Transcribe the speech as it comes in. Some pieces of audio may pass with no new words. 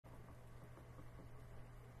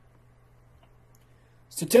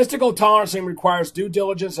Statistical tolerancing requires due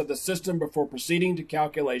diligence of the system before proceeding to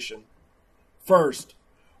calculation. First,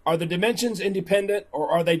 are the dimensions independent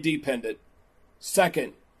or are they dependent?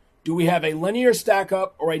 Second, do we have a linear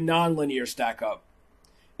stack-up or a nonlinear stack-up?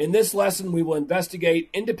 In this lesson, we will investigate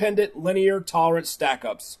independent linear tolerance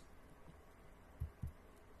stack-ups.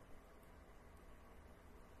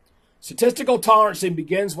 Statistical tolerancing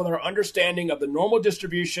begins with our understanding of the normal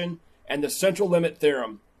distribution and the central limit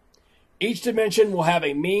theorem. Each dimension will have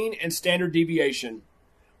a mean and standard deviation.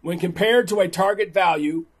 When compared to a target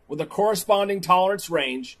value with a corresponding tolerance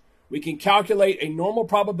range, we can calculate a normal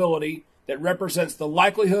probability that represents the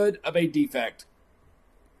likelihood of a defect.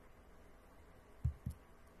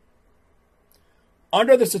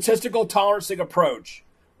 Under the statistical tolerancing approach,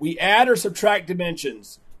 we add or subtract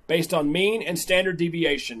dimensions based on mean and standard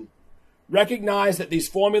deviation. Recognize that these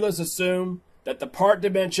formulas assume that the part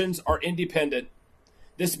dimensions are independent.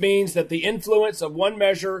 This means that the influence of one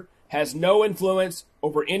measure has no influence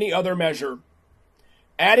over any other measure.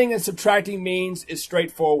 Adding and subtracting means is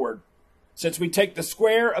straightforward. Since we take the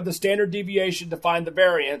square of the standard deviation to find the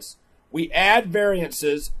variance, we add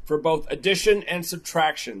variances for both addition and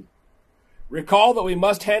subtraction. Recall that we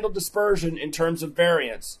must handle dispersion in terms of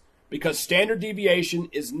variance, because standard deviation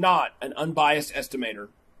is not an unbiased estimator.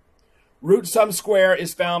 Root sum square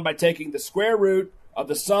is found by taking the square root of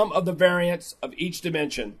the sum of the variance of each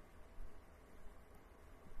dimension.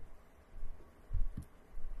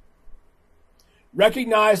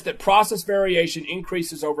 Recognize that process variation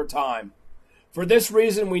increases over time. For this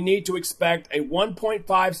reason, we need to expect a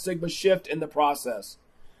 1.5 sigma shift in the process.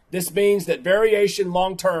 This means that variation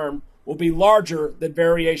long-term will be larger than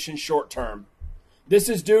variation short-term. This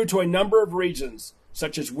is due to a number of reasons,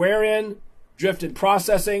 such as wear-in, drift in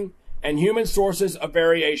processing, and human sources of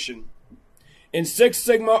variation. In Six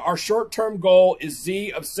Sigma, our short-term goal is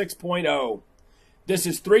Z of 6.0. This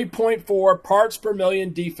is 3.4 parts per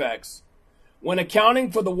million defects. When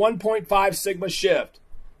accounting for the 1.5 sigma shift,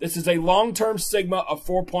 this is a long-term sigma of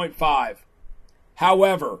 4.5.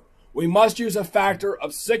 However, we must use a factor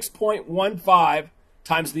of 6.15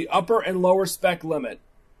 times the upper and lower spec limit.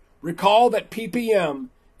 Recall that ppm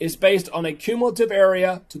is based on a cumulative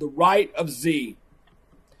area to the right of Z.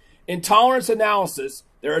 In tolerance analysis,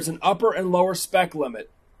 there is an upper and lower spec limit.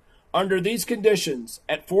 Under these conditions,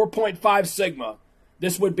 at 4.5 sigma,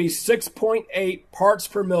 this would be 6.8 parts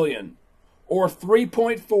per million, or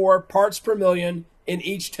 3.4 parts per million in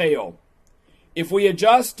each tail. If we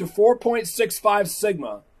adjust to 4.65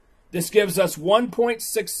 sigma, this gives us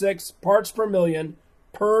 1.66 parts per million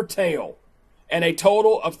per tail, and a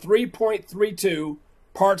total of 3.32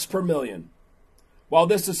 parts per million. While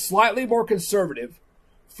this is slightly more conservative,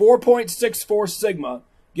 4.64 sigma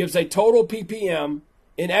gives a total ppm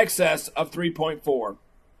in excess of 3.4.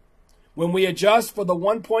 When we adjust for the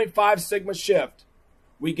 1.5 sigma shift,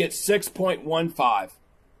 we get 6.15.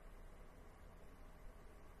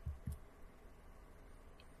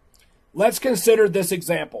 Let's consider this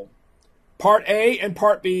example. Part A and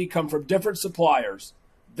Part B come from different suppliers.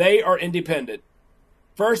 They are independent.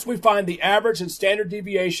 First, we find the average and standard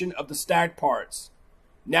deviation of the stacked parts.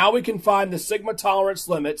 Now we can find the sigma tolerance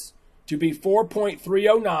limits to be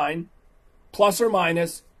 4.309 plus or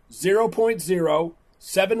minus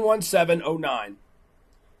 0.071709.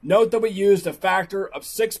 Note that we used a factor of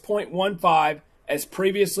 6.15 as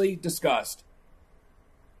previously discussed.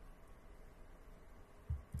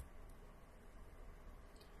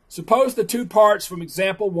 Suppose the two parts from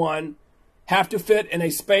example 1 have to fit in a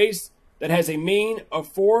space that has a mean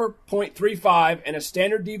of 4.35 and a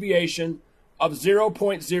standard deviation of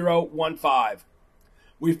 0.015.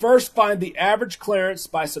 We first find the average clearance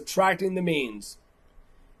by subtracting the means.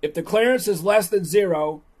 If the clearance is less than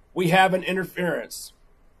 0, we have an interference.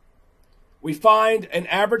 We find an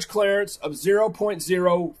average clearance of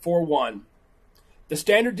 0.041. The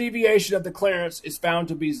standard deviation of the clearance is found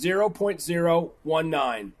to be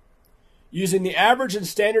 0.019. Using the average and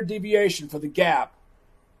standard deviation for the gap,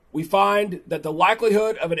 we find that the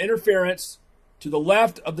likelihood of an interference to the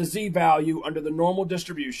left of the Z value under the normal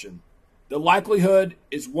distribution. The likelihood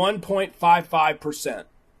is 1.55%.